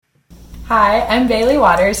Hi, I'm Bailey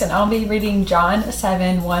Waters, and I'll be reading John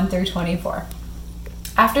 7, 1 through 24.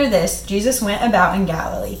 After this, Jesus went about in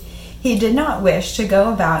Galilee. He did not wish to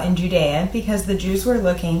go about in Judea because the Jews were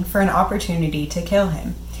looking for an opportunity to kill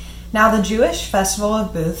him. Now the Jewish festival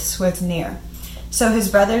of booths was near. So his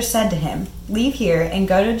brothers said to him, "Leave here and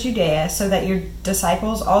go to Judea so that your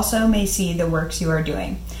disciples also may see the works you are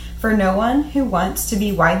doing. For no one who wants to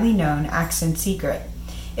be widely known acts in secret.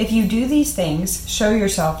 If you do these things, show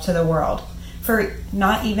yourself to the world." For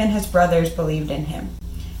not even his brothers believed in him.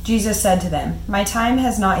 Jesus said to them, "My time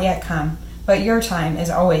has not yet come, but your time is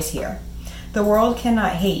always here. The world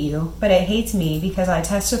cannot hate you, but it hates me because I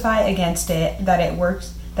testify against it that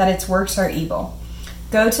its works are evil.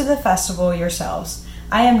 Go to the festival yourselves.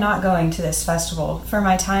 I am not going to this festival, for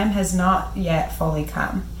my time has not yet fully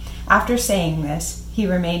come." After saying this, he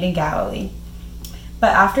remained in Galilee.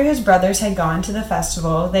 But after his brothers had gone to the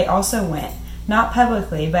festival, they also went, not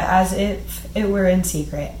publicly, but as if it were in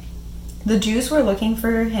secret. The Jews were looking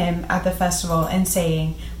for him at the festival and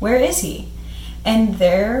saying, "Where is he?" And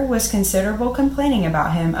there was considerable complaining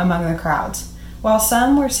about him among the crowds. While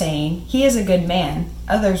some were saying, "He is a good man,"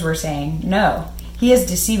 others were saying, "No, he is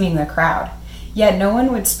deceiving the crowd." Yet no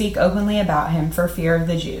one would speak openly about him for fear of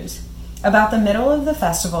the Jews. About the middle of the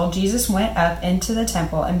festival, Jesus went up into the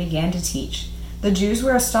temple and began to teach. The Jews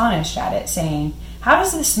were astonished at it, saying, "How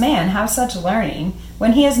does this man have such learning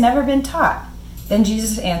when he has never been taught?" Then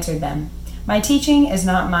Jesus answered them, "My teaching is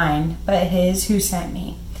not mine, but his who sent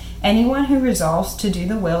me. Anyone who resolves to do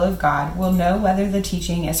the will of God will know whether the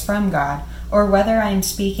teaching is from God or whether I am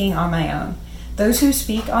speaking on my own. Those who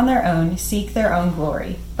speak on their own seek their own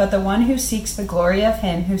glory, but the one who seeks the glory of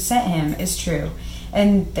him who sent him is true,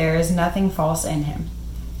 and there is nothing false in him.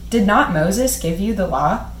 Did not Moses give you the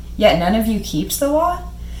law? Yet none of you keeps the law?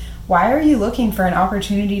 Why are you looking for an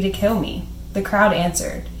opportunity to kill me?" The crowd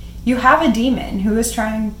answered, You have a demon who is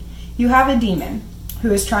trying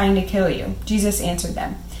to kill you." Jesus answered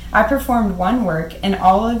them, "I performed one work, and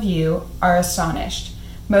all of you are astonished.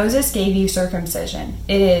 Moses gave you circumcision.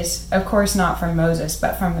 It is, of course, not from Moses,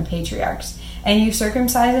 but from the patriarchs. And you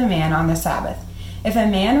circumcise a man on the Sabbath. If a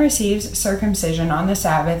man receives circumcision on the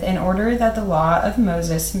Sabbath in order that the law of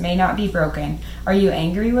Moses may not be broken, are you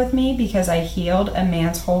angry with me because I healed a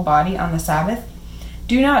man's whole body on the Sabbath?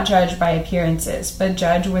 Do not judge by appearances, but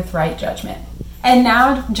judge with right judgment." And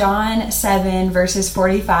now John 7, verses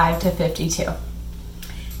 45 to 52.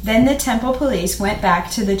 Then the temple police went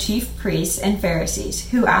back to the chief priests and Pharisees,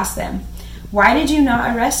 who asked them, "Why did you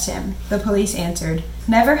not arrest him?" The police answered,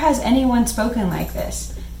 "Never has anyone spoken like this."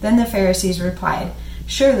 Then the Pharisees replied,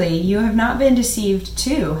 "Surely you have not been deceived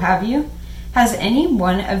too, have you? Has any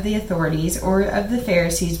one of the authorities or of the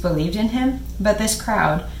Pharisees believed in him? But this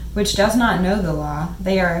crowd, which does not know the law,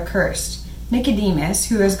 they are accursed." Nicodemus,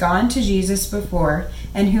 who has gone to Jesus before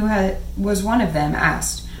and who was one of them,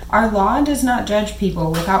 asked, "Our law does not judge people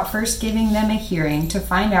without first giving them a hearing to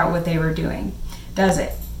find out what they were doing, does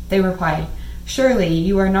it?" They replied, "Surely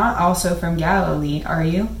you are not also from Galilee, are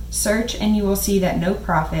you? Search and you will see that no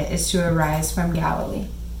prophet is to arise from Galilee."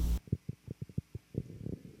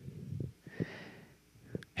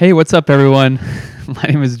 Hey, what's up, everyone? My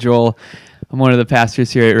name is Joel. I'm one of the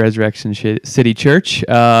pastors here at Resurrection City Church.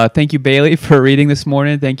 Thank you, Bailey, for reading this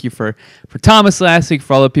morning. Thank you for Thomas last week,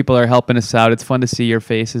 for all the people that are helping us out. It's fun to see your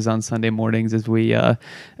faces on Sunday mornings as we are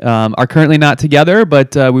currently not together,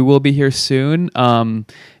 but we will be here soon.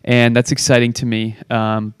 And that's exciting to me.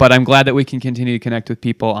 But I'm glad that we can continue to connect with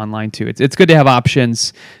people online too. It's good to have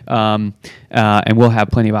options, and we'll have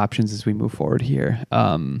plenty of options as we move forward here.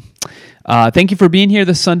 Thank you for being here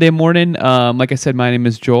this Sunday morning. Like I said, my name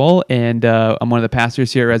is Joel, and I'm one of the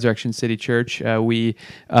pastors here at Resurrection City Church. We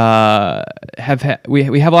have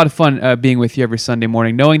a lot of fun being with you every Sunday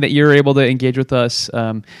morning, knowing that you're able to engage with us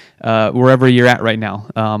wherever you're at right now,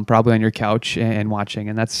 probably on your couch and watching,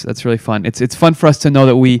 and that's really fun. It's fun for us to know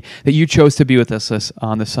that you chose to be with us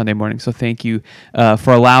on this Sunday morning. So thank you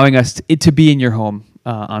for allowing us to be in your home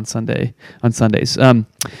on Sundays. We're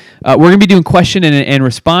going to be doing question and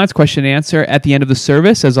response, question and answer at the end of the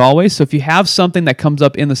service, as always. So if you have something that comes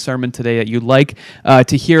up in the sermon today that you'd like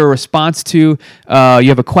to hear a response to, you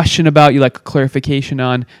have a question about, you'd like a clarification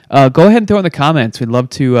on, go ahead and throw it in the comments. We'd love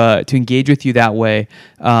to engage with you that way.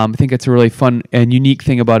 I think it's a really fun and unique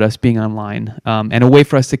thing about us being online, and a way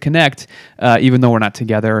for us to connect, even though we're not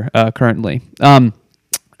together currently.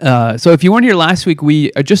 So if you weren't here last week,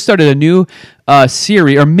 we just started a new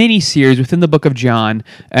series or mini-series within the book of John,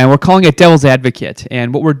 and we're calling it Devil's Advocate.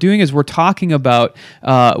 And what we're doing is we're talking about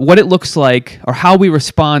what it looks like or how we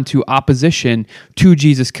respond to opposition to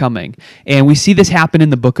Jesus coming. And we see this happen in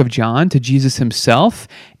the book of John to Jesus himself,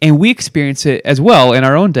 and we experience it as well in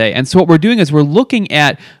our own day. And so what we're doing is we're looking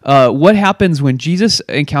at what happens when Jesus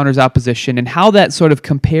encounters opposition and how that sort of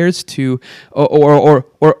compares to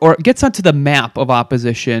or gets onto the map of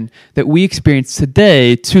opposition that we experience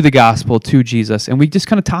today to the gospel, to Jesus. And we just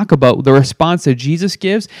kind of talk about the response that Jesus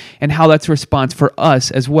gives and how that's a response for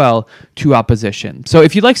us as well to opposition. So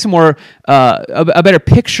if you'd like some more, a better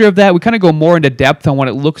picture of that, we kind of go more into depth on what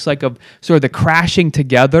it looks like of sort of the crashing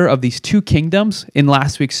together of these two kingdoms in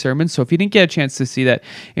last week's sermon. So if you didn't get a chance to see that,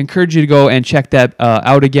 I encourage you to go and check that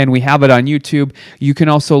out again. We have it on YouTube. You can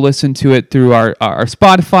also listen to it through our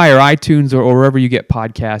Spotify or iTunes or wherever you get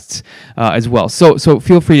podcasts as well. So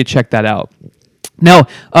feel free to check that out. Now,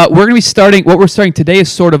 we're going to be what we're starting today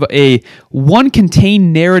is sort of a one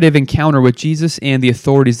contained narrative encounter with Jesus and the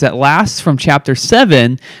authorities that lasts from chapter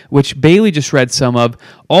 7, which Bailey just read some of,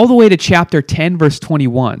 all the way to chapter 10, verse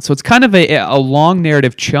 21. So it's kind of a long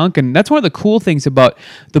narrative chunk, and that's one of the cool things about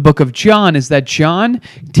the book of John is that John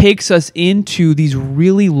takes us into these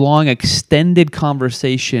really long, extended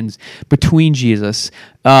conversations between Jesus.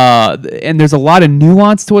 And there's a lot of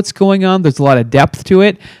nuance to what's going on. There's a lot of depth to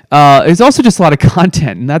it. There's also just a lot of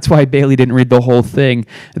content, and that's why Bailey didn't read the whole thing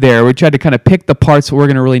there. We tried to kind of pick the parts that we're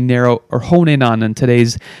going to really narrow or hone in on in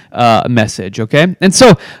today's message, okay? And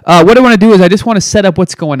so what I want to do is I just want to set up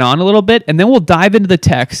what's going on a little bit, and then we'll dive into the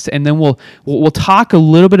text, and then we'll talk a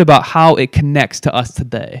little bit about how it connects to us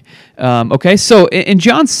today. Okay, so in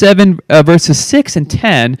John 7, verses 6 and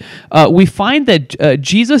 10, we find that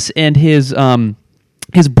Jesus and his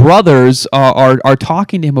brothers are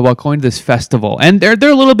talking to him about going to this festival, and they're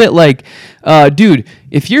a little bit like, dude,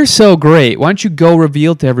 if you're so great, why don't you go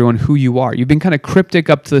reveal to everyone who you are? You've been kind of cryptic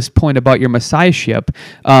up to this point about your messiahship,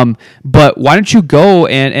 but why don't you go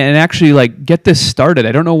and actually like get this started?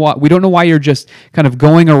 We don't know why you're just kind of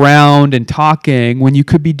going around and talking when you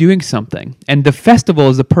could be doing something. And the festival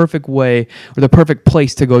is the perfect way or the perfect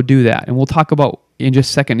place to go do that. And we'll talk about in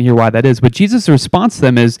just a second here why that is. But Jesus' response to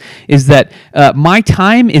them is that my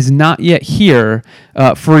time is not yet here.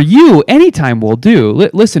 For you, any time will do.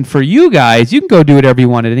 Listen, for you guys, you can go do whatever you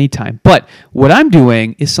want at any time. But what I'm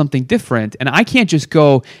doing is something different, and I can't just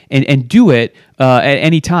go and do it at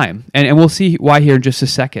any time. And we'll see why here in just a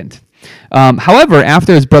second. However,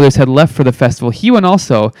 after his brothers had left for the festival, he went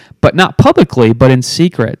also, but not publicly, but in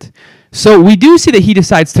secret. So we do see that he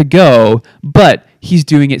decides to go, but he's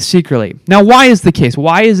doing it secretly. Now, why is the case?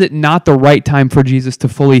 Why is it not the right time for Jesus to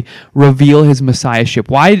fully reveal his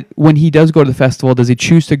messiahship? Why, when he does go to the festival, does he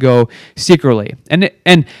choose to go secretly? And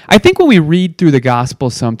I think when we read through the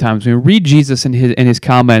Gospels sometimes, when we read Jesus in his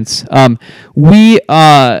comments, we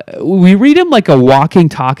read him like a walking,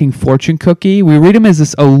 talking fortune cookie. We read him as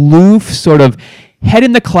this aloof sort of head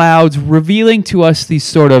in the clouds, revealing to us these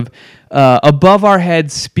sort of above our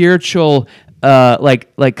heads spiritual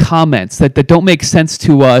like comments that don't make sense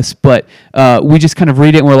to us, but we just kind of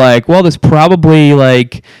read it and we're like, well, this probably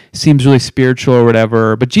like seems really spiritual or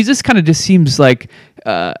whatever. But Jesus kind of just seems like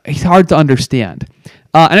he's hard to understand.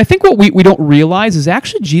 And I think what we don't realize is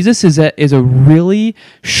actually Jesus is a really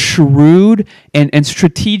shrewd and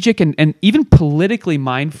strategic and even politically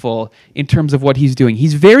mindful in terms of what he's doing.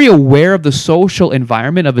 He's very aware of the social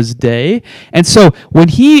environment of his day. And so when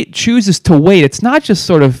he chooses to wait, it's not just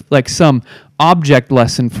sort of like some object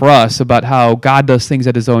lesson for us about how God does things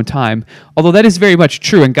at his own time, although that is very much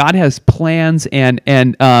true. And God has plans and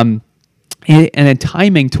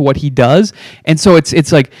timing to what he does, and so it's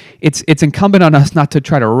incumbent on us not to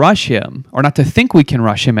try to rush him, or not to think we can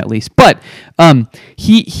rush him at least. But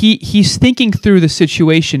he's thinking through the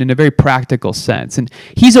situation in a very practical sense, and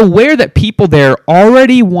he's aware that people there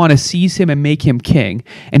already want to seize him and make him king,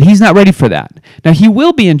 and he's not ready for that. Now he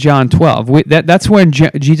will be in John 12. That's when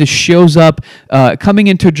Jesus shows up, coming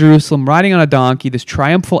into Jerusalem, riding on a donkey. This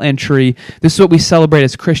triumphal entry. This is what we celebrate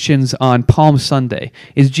as Christians on Palm Sunday.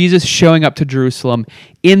 Is Jesus showing up to Jerusalem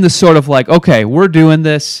in the sort of like, okay, we're doing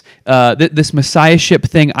this this messiahship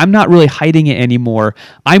thing. I'm not really hiding it anymore.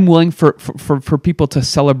 I'm willing for people to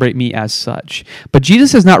celebrate me as such. But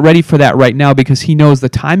Jesus is not ready for that right now because he knows the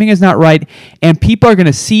timing is not right and people are going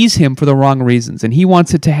to seize him for the wrong reasons. And he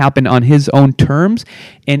wants it to happen on his own terms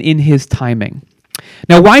and in his timing.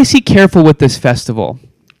 Now, why is he careful with this festival?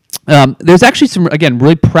 There's actually some, again,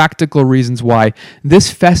 really practical reasons why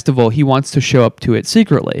this festival, he wants to show up to it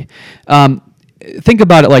secretly. think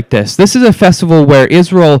about it like this. This is a festival where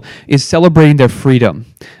Israel is celebrating their freedom.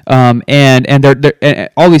 And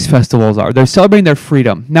all these festivals they're celebrating their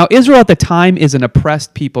freedom. Now, Israel at the time is an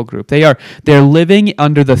oppressed people group. They're living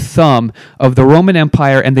under the thumb of the Roman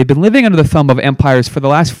Empire, and they've been living under the thumb of empires for the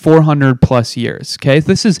last 400 plus years. Okay,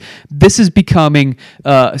 this is becoming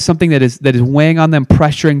something that is weighing on them,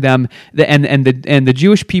 pressuring them, and the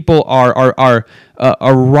Jewish people are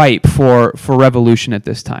ripe for revolution at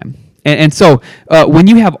this time. And so when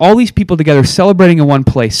you have all these people together celebrating in one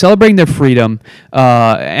place, celebrating their freedom,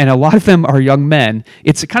 and a lot of them are young men,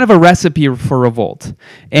 it's kind of a recipe for revolt.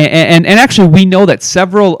 And actually, we know that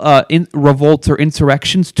several revolts or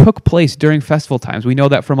insurrections took place during festival times. We know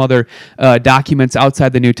that from other documents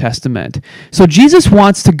outside the New Testament. So Jesus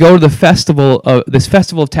wants to go to this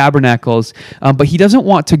festival of tabernacles, but he doesn't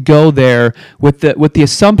want to go there with the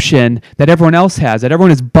assumption that everyone else has, that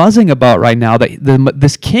everyone is buzzing about right now, that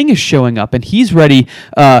this king is showing up, and he's ready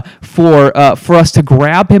for us to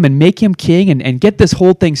grab him and make him king and get this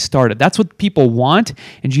whole thing started. That's what people want.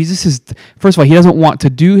 And Jesus is, first of all, he doesn't want to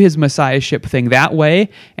do his messiahship thing that way.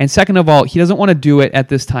 And second of all, he doesn't want to do it at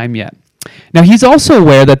this time yet. Now, he's also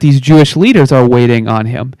aware that these Jewish leaders are waiting on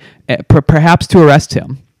him, perhaps to arrest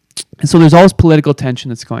him. And so there's all this political tension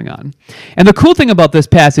that's going on. And the cool thing about this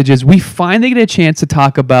passage is we finally get a chance to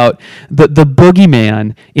talk about the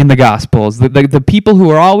boogeyman in the Gospels, the people who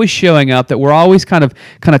are always showing up, that we're always kind of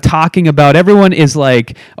talking about. Everyone is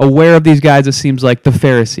like aware of these guys, it seems like, the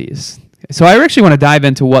Pharisees. So I actually want to dive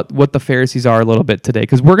into what the Pharisees are a little bit today,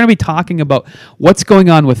 because we're going to be talking about what's going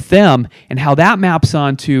on with them and how that maps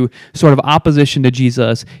onto sort of opposition to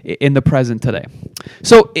Jesus in the present today.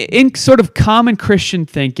 So in sort of common Christian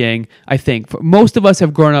thinking, I think most of us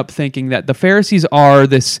have grown up thinking that the Pharisees are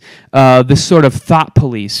this sort of thought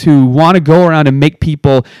police who want to go around and make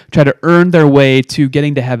people try to earn their way to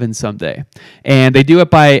getting to heaven someday. And they do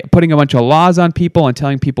it by putting a bunch of laws on people and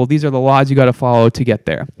telling people these are the laws you got to follow to get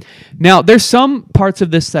there. Now, there's some parts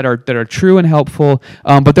of this that are true and helpful,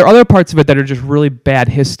 but there are other parts of it that are just really bad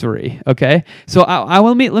history, okay? So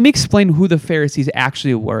let me explain who the Pharisees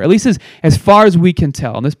actually were, at least as far as we can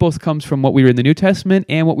tell. And this both comes from what we read in the New Testament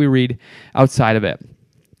and what we read outside of it.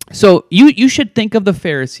 So you should think of the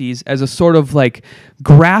Pharisees as a sort of like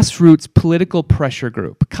grassroots political pressure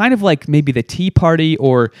group, kind of like maybe the Tea Party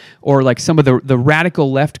or like some of the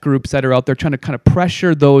radical left groups that are out there trying to kind of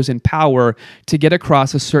pressure those in power to get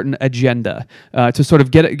across a certain agenda, to sort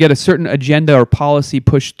of get a certain agenda or policy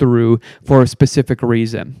pushed through for a specific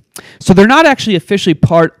reason. So they're not actually officially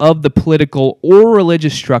part of the political or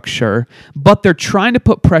religious structure, but they're trying to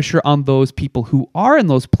put pressure on those people who are in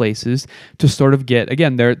those places to sort of get,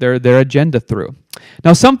 again, their agenda through.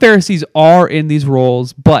 Now, some Pharisees are in these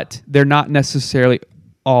roles, but they're not necessarily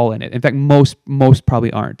all in it. In fact, most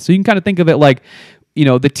probably aren't. So you can kind of think of it like, you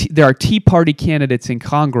know, there are Tea Party candidates in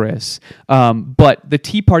Congress, but the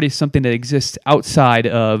Tea Party is something that exists outside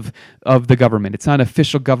of the government. It's not an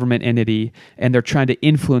official government entity, and they're trying to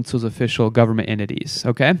influence those official government entities,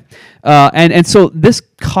 okay? And so this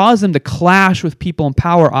caused them to clash with people in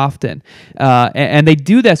power often, and they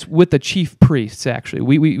do this with the chief priests, actually.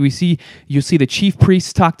 You'll see the chief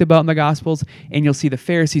priests talked about in the Gospels, and you'll see the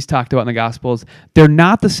Pharisees talked about in the Gospels. They're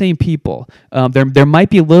not the same people. There might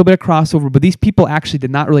be a little bit of crossover, but these people actually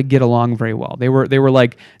did not really get along very well. They were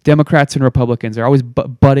like Democrats and Republicans. They're always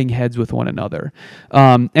butting heads with one another.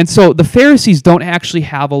 And so the Pharisees don't actually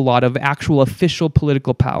have a lot of actual official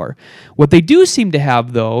political power. What they do seem to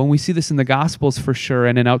have, though, and we see this in the Gospels for sure,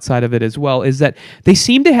 and then outside of it as well, is that they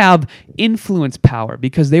seem to have influence power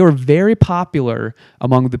because they were very popular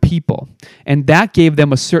among the people. And that gave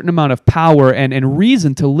them a certain amount of power and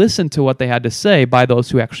reason to listen to what they had to say by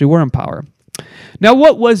those who actually were in power. Now,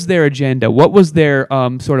 what was their agenda? What was their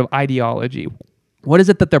sort of ideology? What is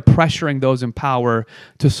it that they're pressuring those in power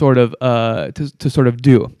to sort of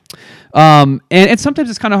do? And sometimes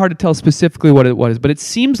it's kind of hard to tell specifically what it was, but it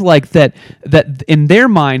seems like that in their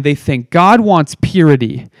mind they think God wants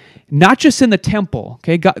purity, not just in the temple.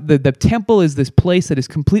 Okay, the temple is this place that is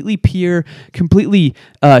completely pure, completely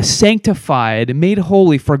sanctified, made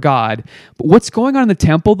holy for God. But what's going on in the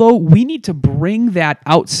temple, though, we need to bring that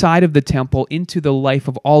outside of the temple into the life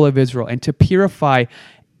of all of Israel and to purify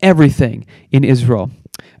everything in Israel.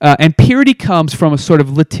 And purity comes from a sort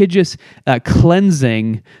of litigious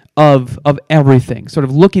cleansing of everything, sort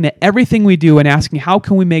of looking at everything we do and asking, how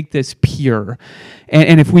can we make this pure?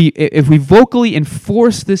 And if we vocally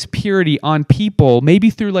enforce this purity on people, maybe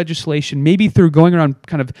through legislation, maybe through going around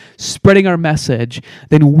kind of spreading our message,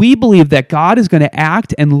 then we believe that God is going to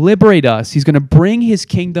act and liberate us. He's going to bring his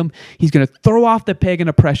kingdom. He's going to throw off the pagan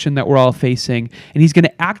oppression that we're all facing, and he's going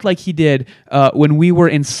to act like he did when we were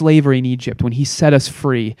in slavery in Egypt, when he set us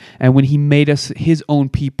free and when he made us his own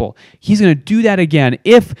people. He's going to do that again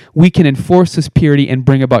if we can enforce this purity and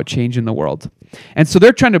bring about change in the world. And so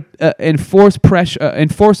they're trying to enforce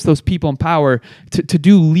those people in power to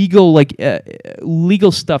do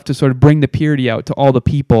legal stuff to sort of bring the purity out to all the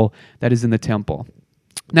people that is in the temple.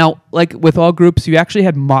 Now, like with all groups, you actually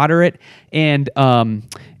had moderate and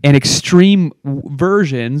extreme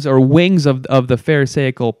versions or wings of the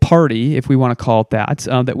Pharisaical party, if we want to call it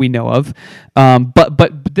that we know of.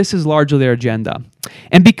 But this is largely their agenda.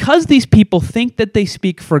 And because these people think that they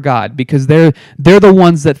speak for God, because they're the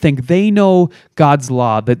ones that think they know God's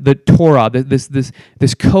law, the Torah,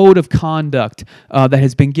 this code of conduct that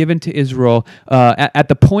has been given to Israel at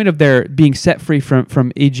the point of their being set free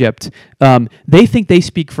from Egypt, they think they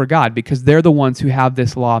speak for God because they're the ones who have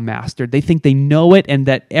this law mastered. They think they know it and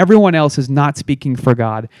that everyone else is not speaking for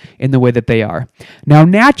God in the way that they are. Now,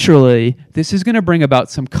 naturally, this is going to bring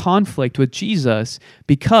about some conflict with Jesus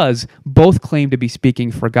because both claim to be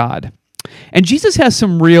speaking for God. And Jesus has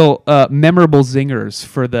some real memorable zingers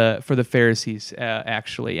for the Pharisees,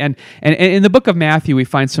 actually. And in the book of Matthew, we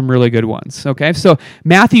find some really good ones. Okay, so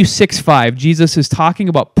Matthew 6:5, Jesus is talking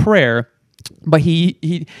about prayer, but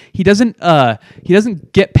he doesn't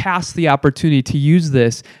get past the opportunity to use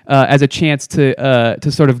this as a chance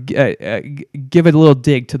to sort of give a little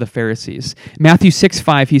dig to the Pharisees. Matthew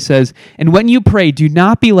 6:5, he says, "And when you pray, do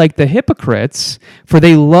not be like the hypocrites, for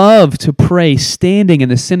they love to pray standing in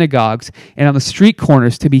the synagogues and on the street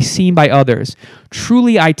corners to be seen by others.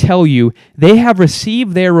 Truly I tell you, they have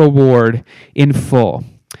received their reward in full."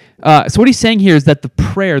 So what he's saying here is that the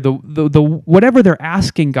prayer, the whatever they're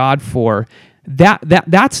asking God for,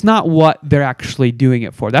 that's not what they're actually doing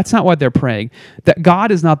it for. That's not what they're praying. That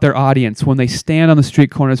God is not their audience when they stand on the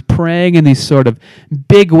street corners praying in these sort of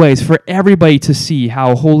big ways for everybody to see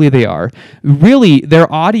how holy they are. Really, their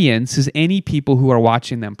audience is any people who are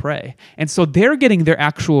watching them pray. And so they're getting their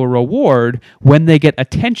actual reward when they get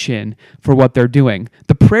attention for what they're doing.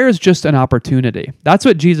 The prayer is just an opportunity. That's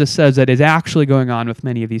what Jesus says that is actually going on with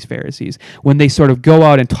many of these Pharisees when they sort of go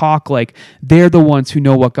out and talk like they're the ones who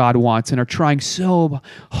know what God wants and are trying so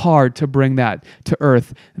hard to bring that to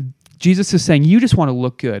earth. Jesus is saying, you just want to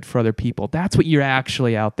look good for other people. That's what you're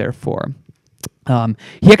actually out there for.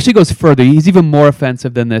 He actually goes further. He's even more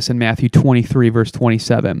offensive than this in Matthew 23, verse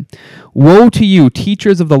 27. "Woe to you,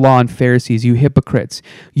 teachers of the law and Pharisees, you hypocrites!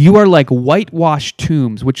 You are like whitewashed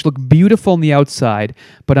tombs, which look beautiful on the outside,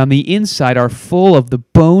 but on the inside are full of the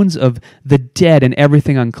bones of the dead and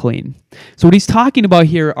everything unclean." So what he's talking about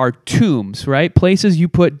here are tombs, right? Places you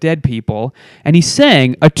put dead people. And he's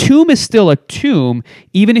saying a tomb is still a tomb,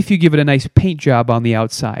 even if you give it a nice paint job on the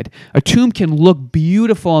outside. A tomb can look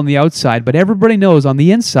beautiful on the outside, but everybody knows on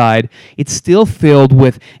the inside, it's still filled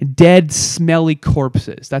with dead, smelly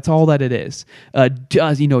corpses. That's all that it is.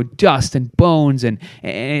 Dust and bones, and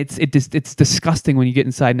it's disgusting when you get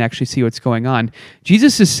inside and actually see what's going on.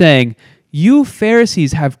 Jesus is saying, you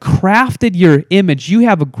Pharisees have crafted your image. You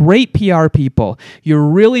have a great PR people. You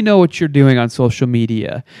really know what you're doing on social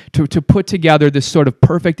media to put together this sort of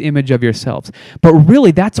perfect image of yourselves. But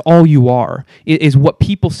really, that's all you are, is what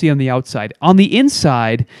people see on the outside. On the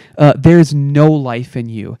inside, there's no life in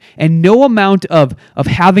you. And no amount of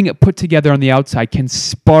having it put together on the outside can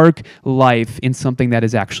spark life in something that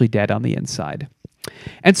is actually dead on the inside.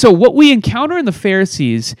 And so what we encounter in the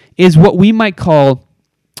Pharisees is what we might call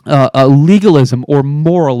legalism or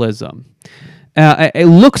moralism. It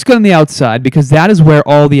looks good on the outside because that is where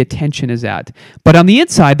all the attention is at. But on the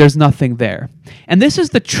inside, there's nothing there. And this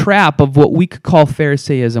is the trap of what we could call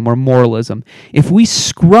Pharisaism or moralism. If we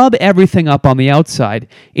scrub everything up on the outside,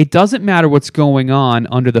 it doesn't matter what's going on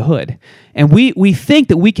under the hood. And we think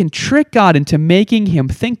that we can trick God into making him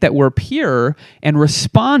think that we're pure and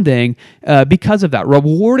responding because of that,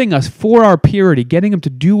 rewarding us for our purity, getting him to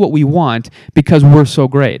do what we want because we're so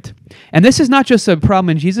great. And this is not just a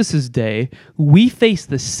problem in Jesus' day. We face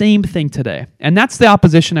the same thing today. And that's the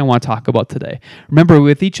opposition I want to talk about today. Remember,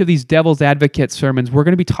 with each of these devil's advocate sermons, we're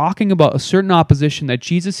going to be talking about a certain opposition that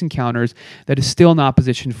Jesus encounters that is still an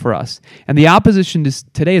opposition for us. And the opposition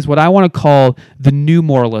today is what I want to call the new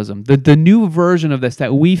moralism, the new version of this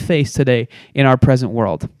that we face today in our present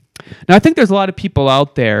world. Now, I think there's a lot of people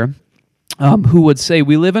out there who would say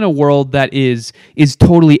we live in a world that is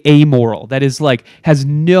totally amoral, that is like has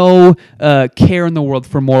no care in the world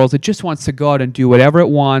for morals. It just wants to go out and do whatever it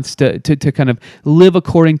wants to kind of live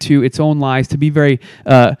according to its own lies, to be very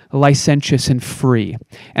licentious and free.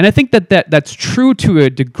 And I think that's true to a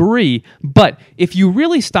degree, but if you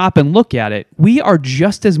really stop and look at it, we are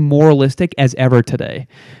just as moralistic as ever today.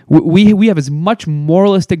 We have as much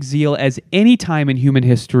moralistic zeal as any time in human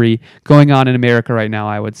history going on in America right now,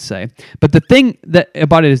 I would say. But the thing that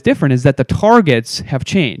about it is different is that the targets have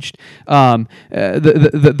changed. The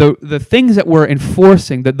things that we're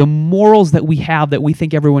enforcing, the morals that we have that we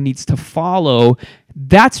think everyone needs to follow,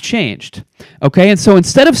 that's changed. Okay, and so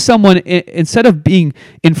instead of being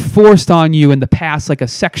enforced on you in the past like a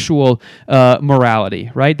sexual morality,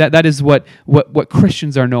 right? That is what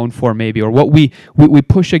Christians are known for, maybe, or what we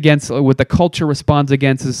push against, what the culture responds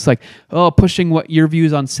against is like, oh, pushing what your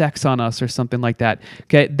views on sex on us or something like that.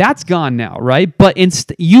 Okay, that's gone now, right? But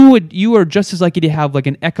you are just as likely to have like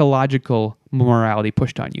an ecological morality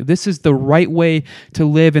pushed on you. This is the right way to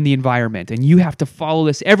live in the environment, and you have to follow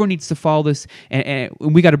this. Everyone needs to follow this, and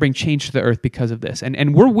we got to bring change to the earth because of this.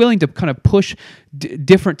 And we're willing to kind of push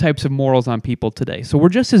different types of morals on people today. So we're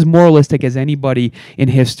just as moralistic as anybody in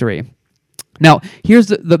history. Now, here's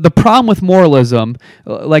the problem with moralism,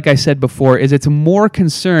 like I said before, is it's more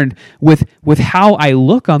concerned with how I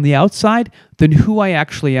look on the outside than who I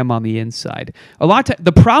actually am on the inside.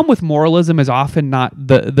 The problem with moralism is often not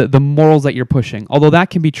the morals that you're pushing, although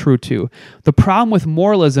that can be true too. The problem with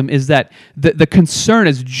moralism is that the concern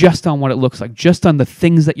is just on what it looks like, just on the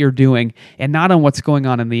things that you're doing, and not on what's going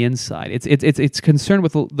on the inside. It's concerned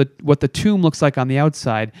with what the tomb looks like on the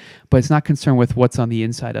outside, but it's not concerned with what's on the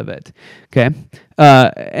inside of it. Okay,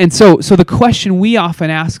 and so the question we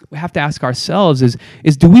often have to ask ourselves is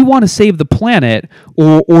do we want to save the planet,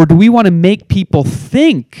 or do we want to make people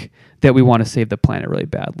think that we want to save the planet really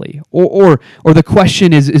badly? Or the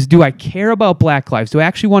question is do I care about Black lives? Do I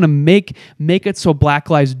actually want to make it so Black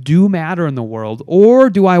lives do matter in the world? Or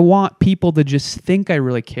do I want people to just think I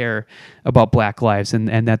really care about Black lives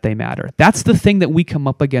and that they matter? That's the thing that we come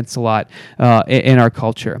up against a lot in our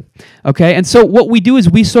culture. Okay, and so what we do is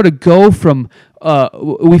we sort of go from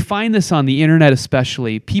we find this on the internet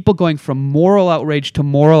especially, people going from moral outrage to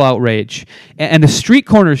moral outrage, and the street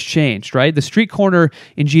corner's changed, right? The street corner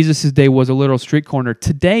in Jesus' day was a literal street corner.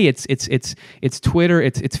 Today it's Twitter,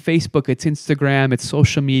 it's Facebook, it's Instagram, it's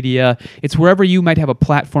social media, it's wherever you might have a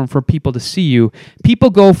platform for people to see you. People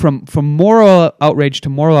go from moral outrage to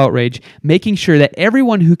moral outrage, making sure that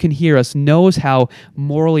everyone who can hear us knows how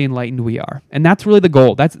morally enlightened we are. And that's really the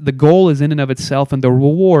goal. The goal is in and of itself, and the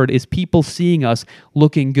reward is people seeing us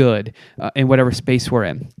looking good in whatever space we're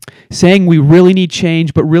in. Saying we really need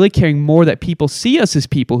change, but really caring more that people see us as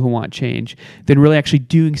people who want change than really actually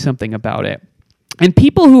doing something about it. And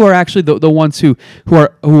people who are actually the ones who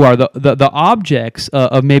are the objects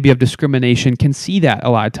of maybe of discrimination can see that a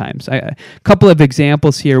lot of times. A couple of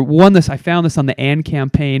examples here. One, I found this on the AND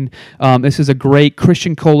campaign. This is a great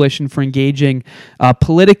Christian coalition for engaging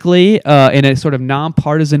politically in a sort of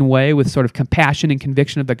nonpartisan way with sort of compassion and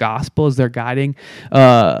conviction of the gospel as their guiding.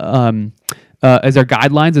 As their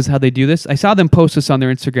guidelines is how they do this. I saw them post this on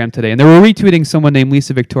their Instagram today, and they were retweeting someone named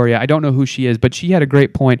Lisa Victoria. I don't know who she is, but she had a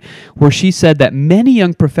great point where she said that many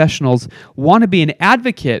young professionals want to be an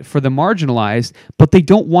advocate for the marginalized, but they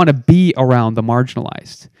don't want to be around the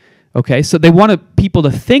marginalized. Okay, so they want people to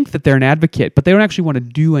think that they're an advocate, but they don't actually want to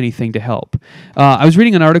do anything to help. I was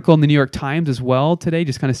reading an article in the New York Times as well today,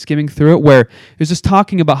 just kind of skimming through it, where it was just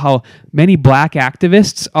talking about how many Black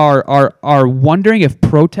activists are wondering if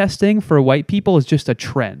protesting for white people is just a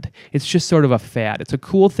trend. It's just sort of a fad. It's a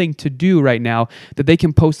cool thing to do right now that they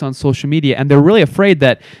can post on social media, and they're really afraid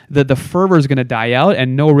that the fervor is going to die out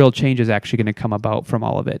and no real change is actually going to come about from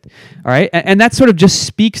all of it. All right, and that sort of just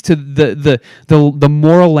speaks to the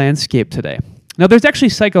moral landscape today. Now, there's actually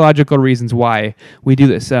psychological reasons why we do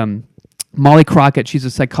this. Molly Crockett, she's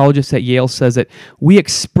a psychologist at Yale, says that we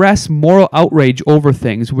express moral outrage over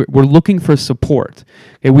things. We're looking for support.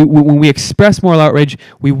 Okay, when we express moral outrage,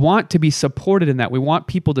 we want to be supported in that. We want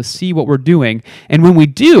people to see what we're doing. And when we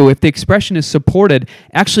do, if the expression is supported,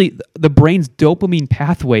 actually the brain's dopamine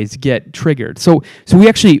pathways get triggered. So we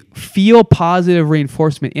actually feel positive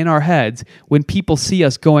reinforcement in our heads when people see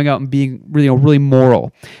us going out and being really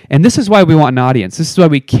moral. And this is why we want an audience. This is why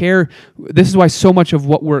we care. This is why so much of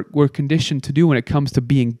what we're conditioned mission to do when it comes to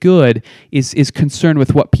being good is concerned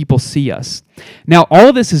with what people see us. Now, all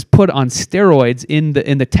of this is put on steroids in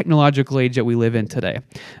the technological age that we live in today.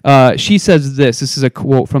 She says this is a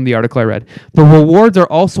quote from the article I read. The rewards are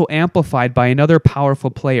also amplified by another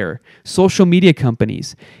powerful player, social media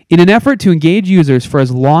companies. In an effort to engage users for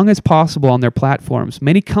as long as possible on their platforms,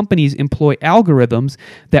 many companies employ algorithms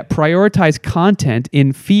that prioritize content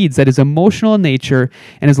in feeds that is emotional in nature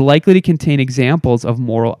and is likely to contain examples of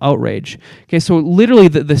moral outrage. Okay, so literally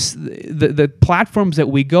the platforms that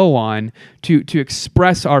we go on to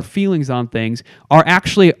express our feelings on things are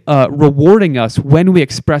actually rewarding us when we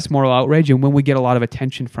express moral outrage and when we get a lot of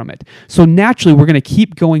attention from it. So naturally, we're going to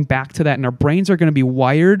keep going back to that, and our brains are going to be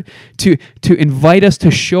wired to invite us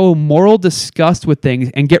to show moral disgust with things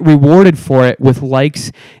and get rewarded for it with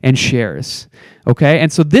likes and shares. Okay,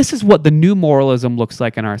 and so this is what the new moralism looks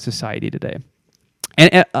like in our society today.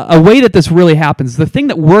 And a way that this really happens, the thing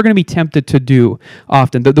that we're going to be tempted to do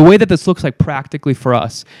often, the way that this looks like practically for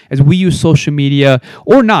us as we use social media,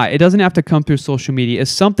 or not, it doesn't have to come through social media, is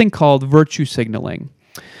something called virtue signaling.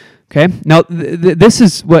 Okay, now this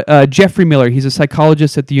is what Jeffrey Miller, he's a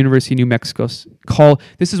psychologist at the University of New Mexico,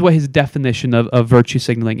 this is what his definition of virtue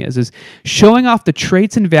signaling is showing off the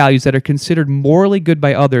traits and values that are considered morally good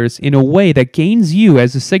by others in a way that gains you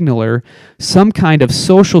as a signaler some kind of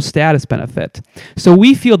social status benefit. So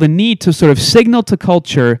we feel the need to sort of signal to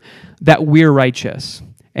culture that we're righteous.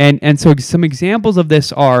 And so some examples of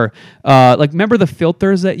this are, like, remember the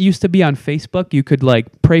filters that used to be on Facebook? You could,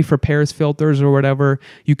 like, pray for Paris filters or whatever.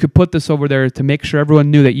 You could put this over there to make sure everyone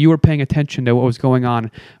knew that you were paying attention to what was going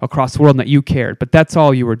on across the world and that you cared. But that's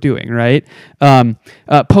all you were doing, right?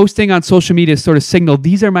 Posting on social media sort of signal,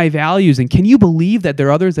 these are my values, and can you believe that there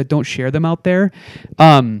are others that don't share them out there?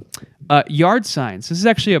 Yard signs. This is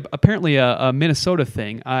actually apparently a Minnesota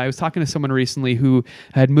thing. I was talking to someone recently who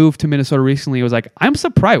had moved to Minnesota recently. He was like, I'm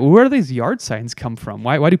surprised. Where do these yard signs come from?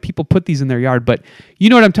 Why do people put these in their yard? But you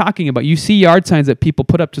know what I'm talking about. You see yard signs that people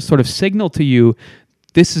put up to sort of signal to you,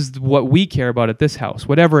 this is what we care about at this house,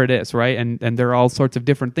 whatever it is, right? And there are all sorts of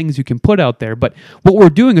different things you can put out there. But what we're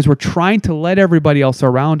doing is we're trying to let everybody else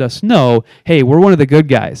around us know, hey, we're one of the good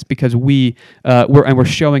guys because we're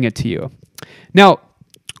showing it to you. Now,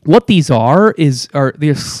 what these are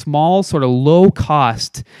these small, sort of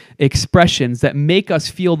low-cost expressions that make us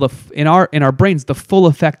feel in our brains the full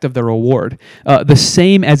effect of the reward, the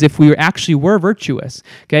same as if we actually were virtuous.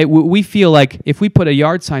 Okay, we feel like if we put a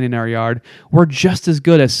yard sign in our yard, we're just as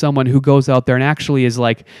good as someone who goes out there and actually is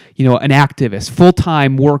like, an activist,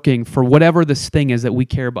 full-time working for whatever this thing is that we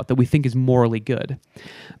care about, that we think is morally good.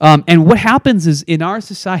 And what happens is in our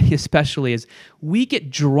society, especially, is we get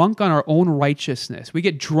drunk on our own righteousness. We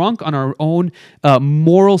get drunk on our own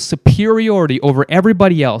moral superiority over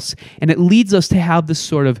everybody else, and it leads us to have this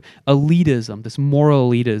sort of elitism, this moral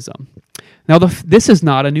elitism. Now, this is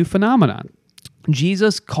not a new phenomenon.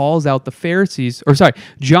 Jesus calls out the Pharisees,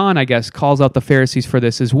 John, I guess, calls out the Pharisees for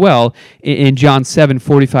this as well in John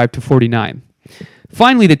 7:45-49.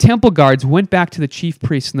 Finally, the temple guards went back to the chief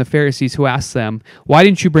priests and the Pharisees, who asked them, why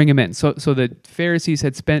didn't you bring him in? So the Pharisees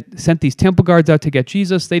had sent these temple guards out to get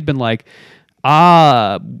Jesus. They'd been like,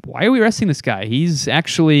 why are we arresting this guy? He's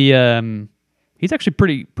actually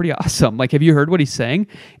pretty awesome. Like, have you heard what he's saying?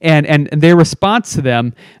 And their response to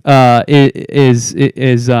them is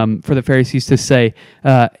for the Pharisees to say,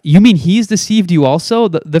 you mean he's deceived you also?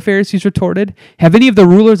 The Pharisees retorted. Have any of the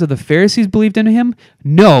rulers of the Pharisees believed in him?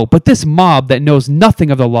 No, but this mob that knows nothing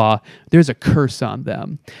of the law, there's a curse on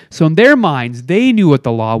them. So in their minds, they knew what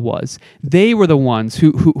the law was. They were the ones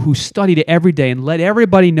who studied it every day and let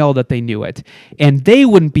everybody know that they knew it. And they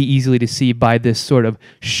wouldn't be easily deceived by this sort of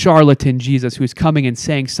charlatan Jesus who's coming and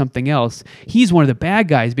saying something else. He's one of the bad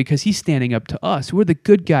guys because he's standing up to us. We're the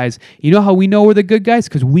good guys. You know how we know we're the good guys?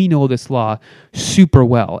 Because we know this law super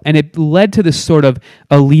well. And it led to this sort of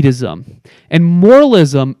elitism. And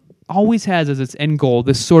moralism always has as its end goal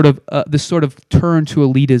this sort of turn to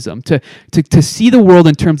elitism, to see the world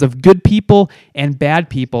in terms of good people and bad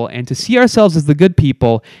people, and to see ourselves as the good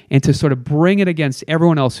people and to sort of bring it against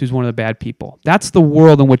everyone else who's one of the bad people. That's the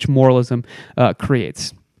world in which moralism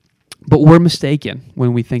creates. But we're mistaken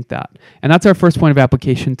when we think that. And that's our first point of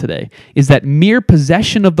application today, is that mere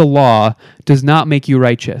possession of the law does not make you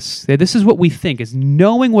righteous. This is what we think, is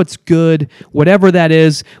knowing what's good, whatever that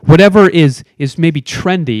is, whatever is maybe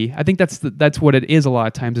trendy. I think that's what it is a lot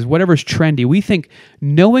of times, is whatever's trendy. We think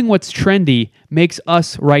knowing what's trendy makes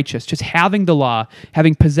us righteous. Just having the law,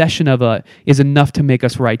 having possession of it, is enough to make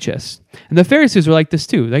us righteous. And the Pharisees were like this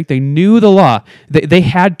too. Like, they knew the law. They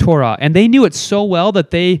had Torah, and they knew it so well that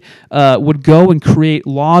they would go and create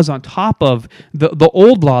laws on top of the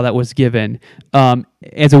old law that was given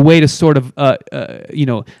as a way to sort of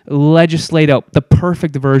legislate out the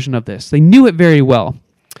perfect version of this. They knew it very well.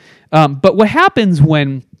 But what happens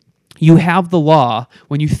when you have the law,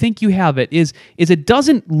 when you think you have it, is it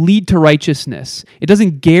doesn't lead to righteousness. It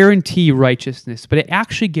doesn't guarantee righteousness, but it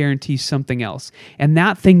actually guarantees something else. And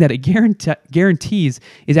that thing that it guarantees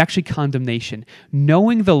is actually condemnation.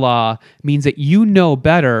 Knowing the law means that you know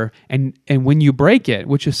better, and when you break it,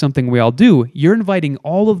 which is something we all do, you're inviting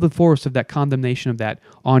all of the force of that condemnation of that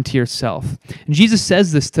onto yourself. And Jesus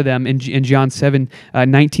says this to them in John 7,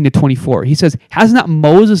 19 to 24. He says, "Has not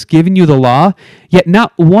Moses given you the law? Yet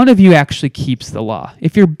not one of you actually keeps the law.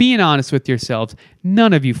 If you're being honest with yourselves,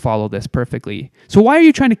 none of you follow this perfectly. So why are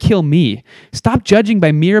you trying to kill me? Stop judging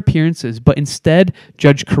by mere appearances, but instead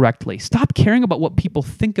judge correctly. Stop caring about what people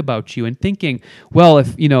think about you and thinking, well,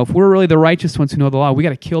 if we're really the righteous ones who know the law, we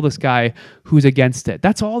got to kill this guy who's against it.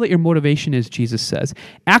 That's all that your motivation is," Jesus says.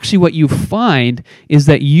 Actually, what you find is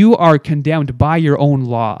that you are condemned by your own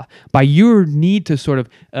law, by your need to sort of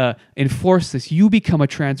enforce this. You become a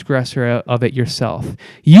transgressor of it yourself.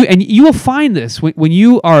 You will find this when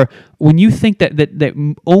you think that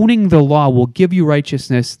owning the law will give you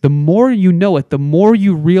righteousness. The more you know it, the more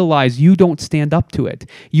you realize you don't stand up to it.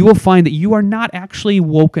 You will find that you are not actually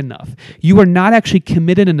woke enough. You are not actually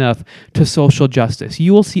committed enough to social justice.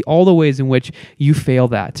 You will see all the ways in which you fail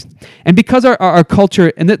that. And because our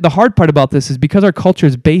culture, and the hard part about this is because our culture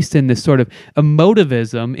is based in this sort of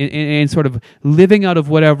emotivism and sort of living out of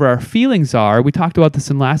whatever our feelings are. We talked about this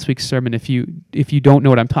in last week's sermon. If you don't know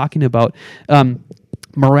what I'm talking about,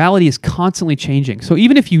 morality is constantly changing. So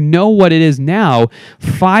even if you know what it is now,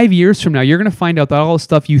 5 years from now, you're going to find out that all the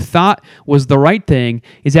stuff you thought was the right thing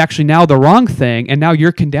is actually now the wrong thing, and now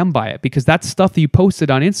you're condemned by it because that stuff that you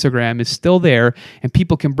posted on Instagram is still there, and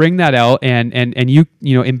people can bring that out and you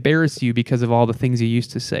embarrass you because of all the things you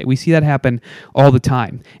used to say. We see that happen all the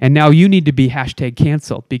time, and now you need to be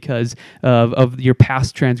 #canceled because of your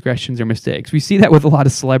past transgressions or mistakes. We see that with a lot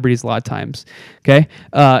of celebrities a lot of times. Okay,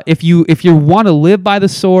 if you want to live by the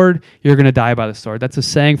sword, you're going to die by the sword. That's a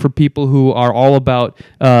saying for people who are all about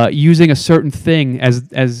using a certain thing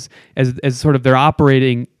as sort of their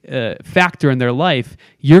operating factor in their life.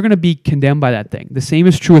 You're going to be condemned by that thing. The same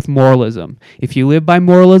is true with moralism. If you live by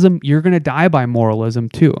moralism, you're going to die by moralism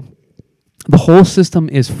too. The whole system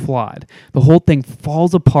is flawed. The whole thing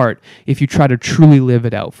falls apart if you try to truly live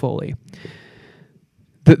it out fully.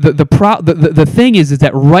 The thing is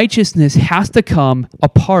that righteousness has to come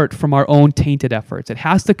apart from our own tainted efforts. It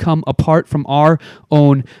has to come apart from our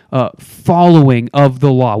own following of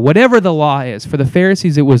the law, whatever the law is. For the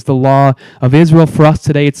Pharisees, it was the law of Israel. For us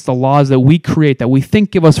today, it's the laws that we create, that we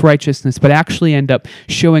think give us righteousness, but actually end up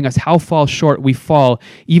showing us how far short we fall,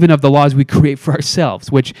 even of the laws we create for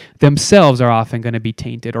ourselves, which themselves are often going to be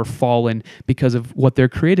tainted or fallen because of what they're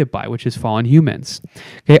created by, which is fallen humans.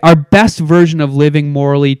 Okay, our best version of living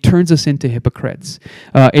morally turns us into hypocrites.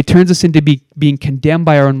 It turns us into being condemned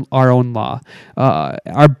by our own law.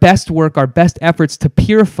 Our best work, our best efforts to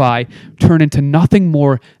purify turn into nothing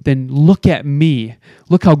more than look at me,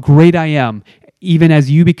 look how great I am, even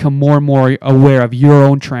as you become more and more aware of your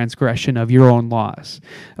own transgression, of your own laws,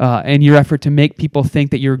 and your effort to make people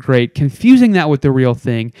think that you're great, confusing that with the real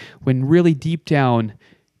thing, when really deep down,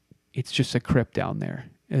 it's just a crypt down there.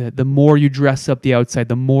 The more you dress up the outside,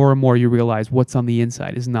 the more and more you realize what's on the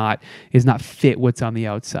inside is not fit what's on the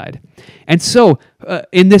outside. And so,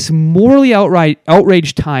 in this morally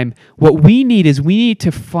outraged time, what we need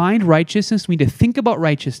to find righteousness. We need to think about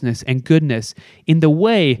righteousness and goodness in the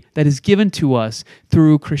way that is given to us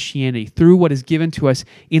through Christianity, through what is given to us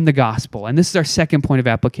in the gospel. And this is our second point of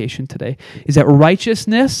application today, is that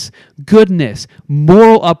righteousness, goodness,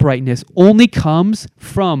 moral uprightness only comes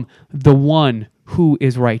from the one who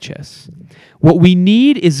is righteous. What we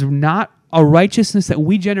need is not a righteousness that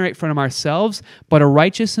we generate from ourselves, but a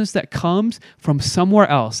righteousness that comes from somewhere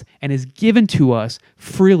else and is given to us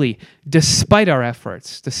freely, despite our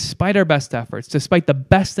efforts, despite our best efforts, despite the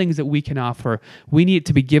best things that we can offer. We need it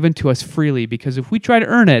to be given to us freely, because if we try to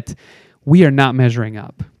earn it, we are not measuring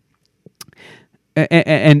up.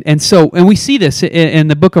 And we see this in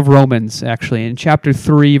the book of Romans, actually, in chapter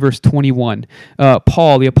 3, verse 21.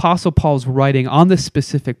 The Apostle Paul is writing on this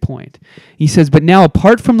specific point. He says, "But now,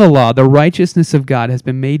 apart from the law, the righteousness of God has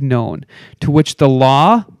been made known, to which the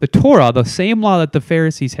law, the Torah, the same law that the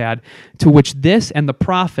Pharisees had, to which this and the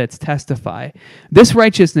prophets testify. This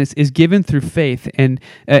righteousness is given through faith in,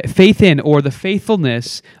 or the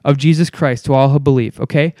faithfulness of Jesus Christ to all who believe."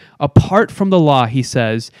 Okay? Apart from the law, he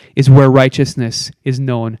says, is where righteousness is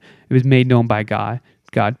known. It was made known by God.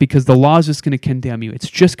 God, because the law is just going to condemn you. It's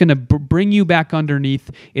just going to bring you back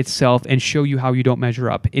underneath itself and show you how you don't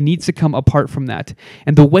measure up. It needs to come apart from that.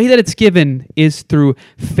 And the way that it's given is through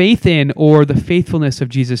faith in or the faithfulness of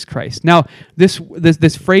Jesus Christ. Now, this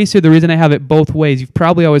phrase here, the reason I have it both ways, you've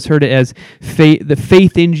probably always heard it as the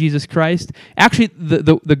faith in Jesus Christ. Actually,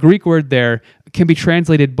 the Greek word there can be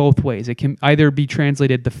translated both ways. It can either be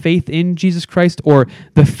translated the faith in Jesus Christ or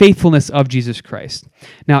the faithfulness of Jesus Christ.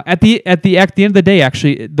 Now, at the end of the day,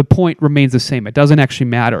 actually, the point remains the same. It doesn't actually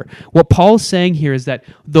matter. What Paul's saying here is that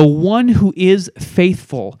the one who is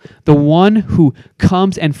faithful, the one who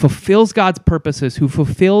comes and fulfills God's purposes, who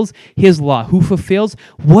fulfills his law, who fulfills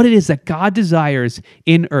what it is that God desires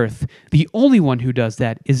in earth, the only one who does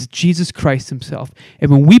that is Jesus Christ himself. And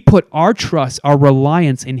when we put our trust, our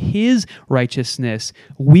reliance in his righteousness,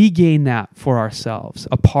 we gain that for ourselves,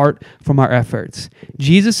 apart from our efforts.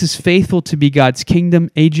 Jesus is faithful to be God's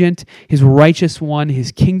kingdom agent, his righteous one,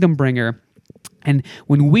 his kingdom bringer. And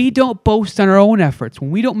when we don't boast on our own efforts,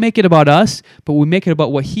 when we don't make it about us, but we make it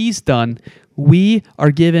about what he's done, we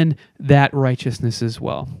are given that righteousness as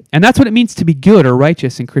well. And that's what it means to be good or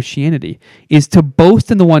righteous in Christianity, is to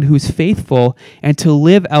boast in the one who's faithful and to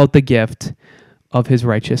live out the gift of his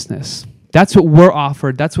righteousness. That's what we're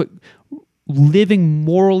offered. That's what living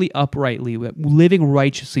morally uprightly, living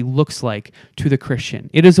righteously looks like to the Christian.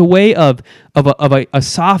 It is a way of a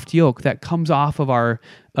soft yoke that comes off of our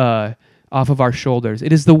shoulders.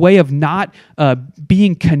 It is the way of not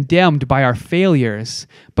being condemned by our failures,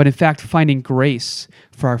 but in fact finding grace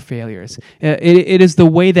for our failures. It is the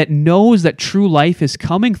way that knows that true life is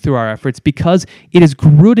coming through our efforts because it is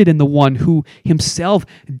rooted in the one who himself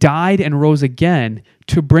died and rose again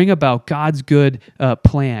to bring about God's good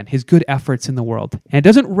plan, his good efforts in the world. And it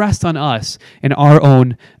doesn't rest on us and our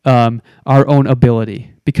own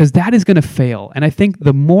ability, because that is going to fail. And I think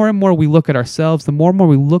the more and more we look at ourselves, the more and more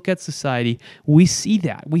we look at society, we see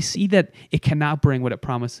that. We see that it cannot bring what it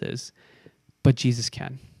promises, but Jesus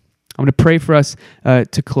can. I'm going to pray for us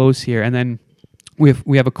to close here, and then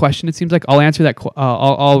we have a question. It seems like I'll answer that.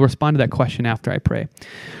 I'll respond to that question after I pray.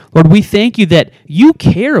 Lord, we thank you that you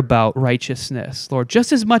care about righteousness, Lord,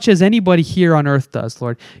 just as much as anybody here on earth does,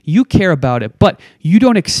 Lord. You care about it, but you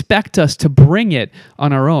don't expect us to bring it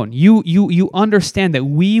on our own. You understand that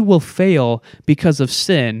we will fail because of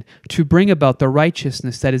sin to bring about the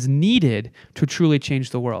righteousness that is needed to truly change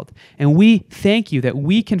the world. And we thank you that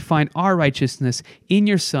we can find our righteousness in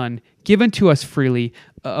your Son, given to us freely,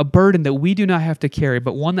 a burden that we do not have to carry,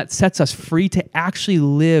 but one that sets us free to actually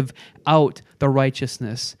live out the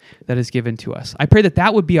righteousness that is given to us. I pray that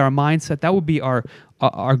that would be our mindset, that would be our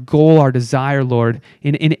goal, our desire, Lord,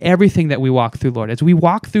 in everything that we walk through, Lord. As we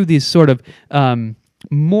walk through these sort of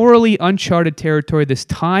morally uncharted territory, this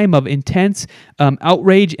time of intense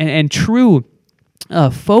outrage and true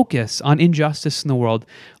focus on injustice in the world,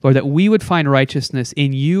 Lord, that we would find righteousness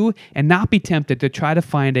in you and not be tempted to try to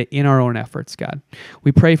find it in our own efforts, God.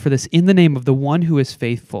 We pray for this in the name of the one who is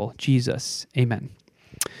faithful, Jesus. Amen.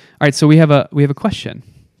 All right, so we have a question.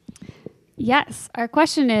 Yes, our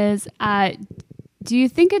question is, do you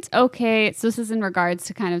think it's okay, so this is in regards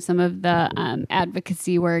to kind of some of the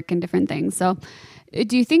advocacy work and different things, so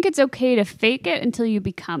do you think it's okay to fake it until you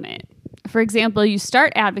become it? For example, you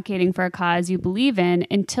start advocating for a cause you believe in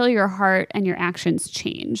until your heart and your actions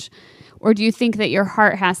change. Or do you think that your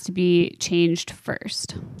heart has to be changed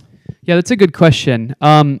first? Yeah, that's a good question.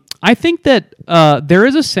 I think that there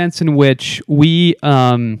is a sense in which we...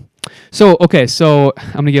 So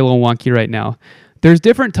I'm going to get a little wonky right now. There's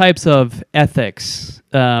different types of ethics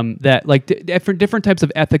that, like, different types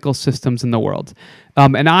of ethical systems in the world.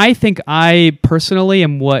 And I think I personally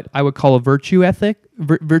am what I would call a virtue ethicist.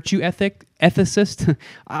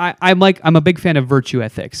 I'm a big fan of virtue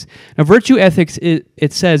ethics. Now, virtue ethics,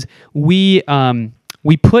 it says we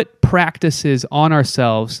put practices on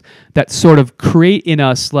ourselves that sort of create in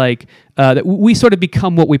us that we sort of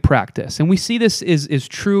become what we practice. And we see this is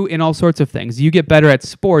true in all sorts of things. You get better at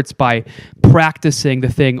sports by practicing the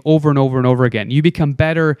thing over and over and over again. You become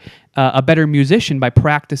a better musician by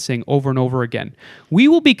practicing over and over again. We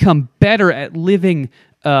will become better at living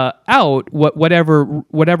out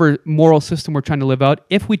whatever moral system we're trying to live out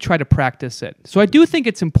if we try to practice it. So I do think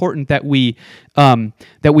it's important that we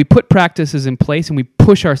that we put practices in place and we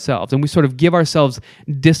push ourselves and we sort of give ourselves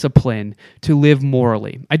discipline to live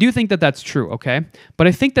morally. I do think that that's true, okay? But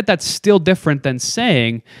I think that that's still different than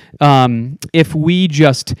saying if we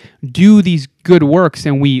just do these good works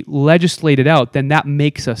and we legislate it out, then that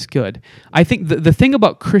makes us good. I think the thing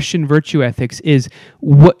about Christian virtue ethics is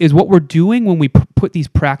what we're doing when we put these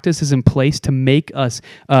practices in place to make us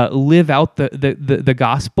live out the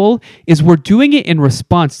gospel is we're doing it in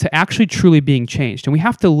response to actually truly being changed. And we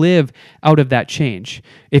have to live out of that change.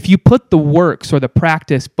 If you put the works or the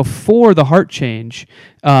practice before the heart change,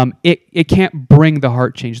 it can't bring the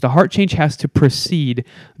heart change. The heart change has to precede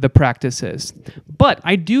the practices. But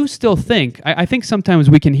I do still think, I think sometimes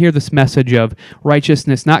we can hear this message of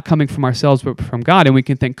righteousness not coming from ourselves but from God, and we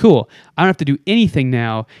can think, cool, I don't have to do anything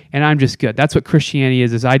now, and I'm just good. That's what Christianity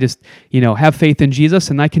is I just, have faith in Jesus,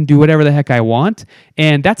 and I can do whatever the heck I want.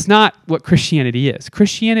 And that's not what Christianity is.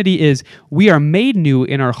 Christianity is we are made new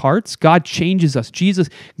in our hearts. God changes us. Jesus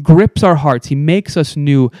grips our hearts. He makes us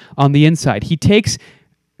new on the inside. He takes...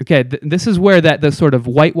 Okay, this is where the sort of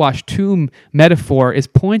whitewashed tomb metaphor is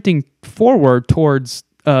pointing forward towards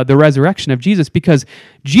the resurrection of Jesus, because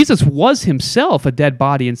Jesus was himself a dead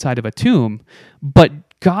body inside of a tomb, but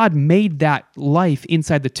God made that life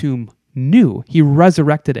inside the tomb new. He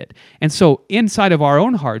resurrected it. And so inside of our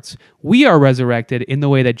own hearts, we are resurrected in the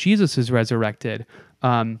way that Jesus is resurrected.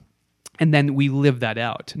 And then we live that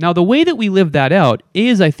out. Now, the way that we live that out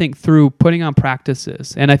is, I think, through putting on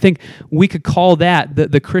practices. And I think we could call that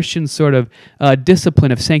the Christian sort of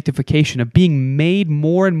discipline of sanctification, of being made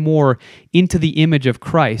more and more into the image of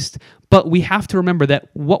Christ. But we have to remember that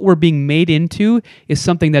what we're being made into is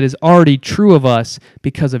something that is already true of us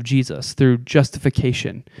because of Jesus, through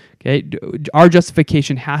justification. Okay, our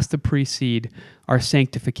justification has to precede our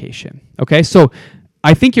sanctification. Okay, so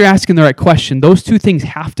I think you're asking the right question. Those two things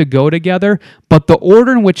have to go together, but the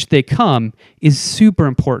order in which they come is super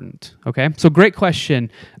important, okay? So great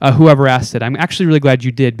question, whoever asked it. I'm actually really glad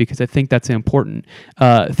you did, because I think that's an important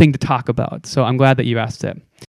thing to talk about. So I'm glad that you asked it.